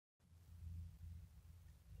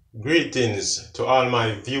Greetings to all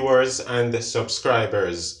my viewers and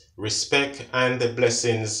subscribers. Respect and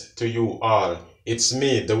blessings to you all. It's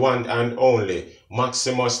me, the one and only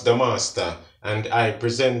Maximus the Master, and I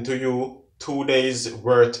present to you 2 days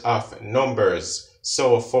worth of numbers.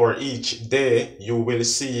 So for each day you will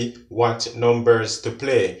see what numbers to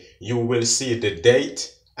play. You will see the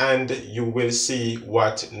date and you will see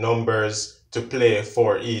what numbers to play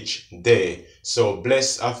for each day. So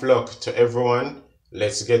bless of luck to everyone.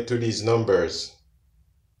 Let's get to these numbers.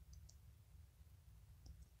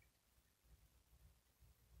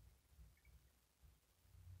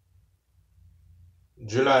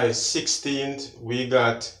 July 16th, we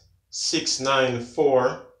got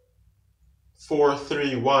 694,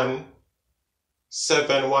 431,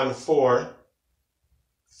 714,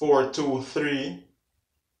 423,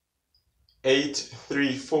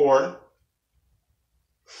 834,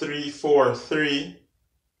 343,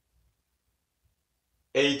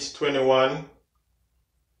 821,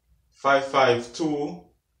 552,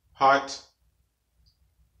 hot,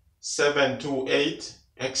 728,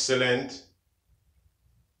 excellent,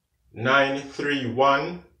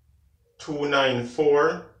 931,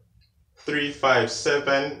 294,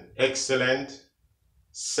 357, excellent,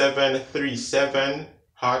 737,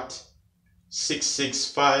 hot,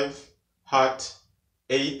 665, hot,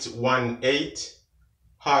 818,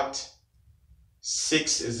 hot,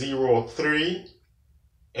 603,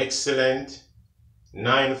 excellent,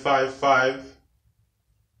 955,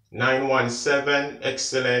 917,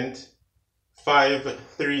 excellent,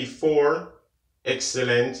 534,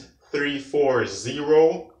 excellent,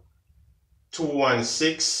 340,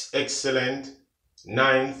 216, excellent,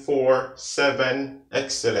 947,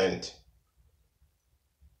 excellent.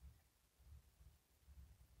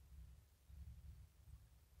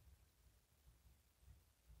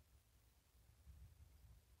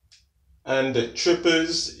 And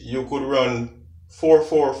triples, you could run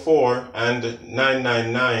 444 and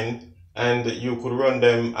 999, and you could run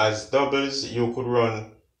them as doubles. You could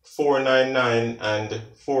run 499 and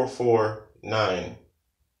 449.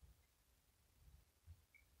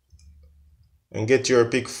 And get your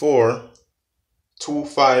pick 4,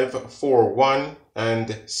 2541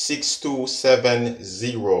 and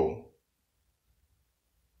 6270.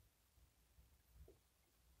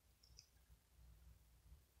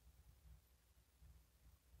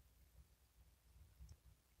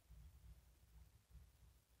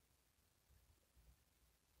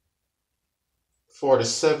 For the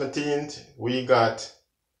 17th, we got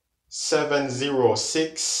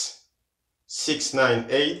 706,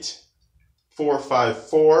 698,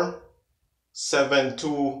 454,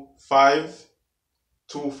 725,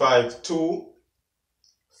 252,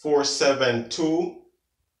 472,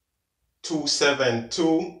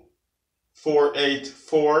 272,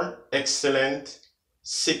 484, excellent,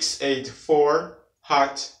 684,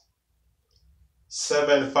 hot,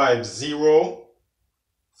 750,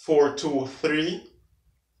 423,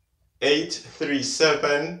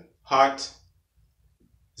 837, hot,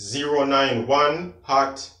 091,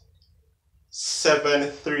 hot,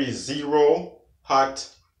 730, hot,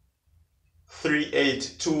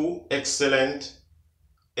 382, excellent,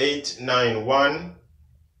 891,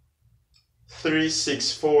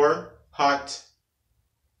 364, hot,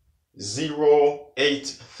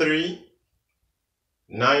 083,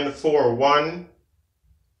 941,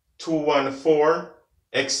 214,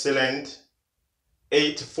 excellent,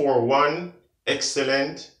 841,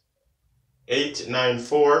 excellent,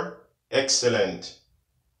 894, excellent.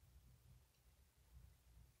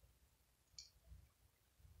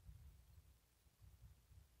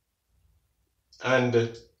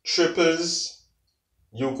 And triples,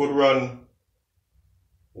 you could run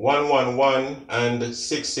 111 and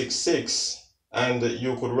 666, and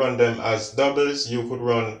you could run them as doubles. You could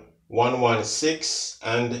run 116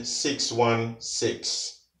 and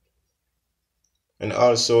 616. And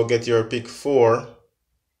also get your pick 4,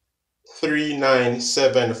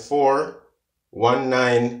 3974,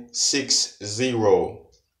 1960.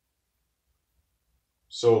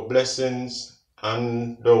 So blessings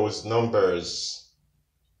on those numbers.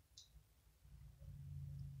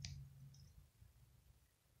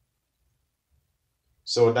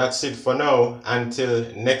 So that's it for now. Until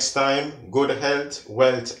next time, good health,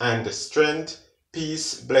 wealth, and strength,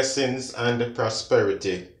 peace, blessings, and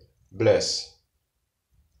prosperity. Bless.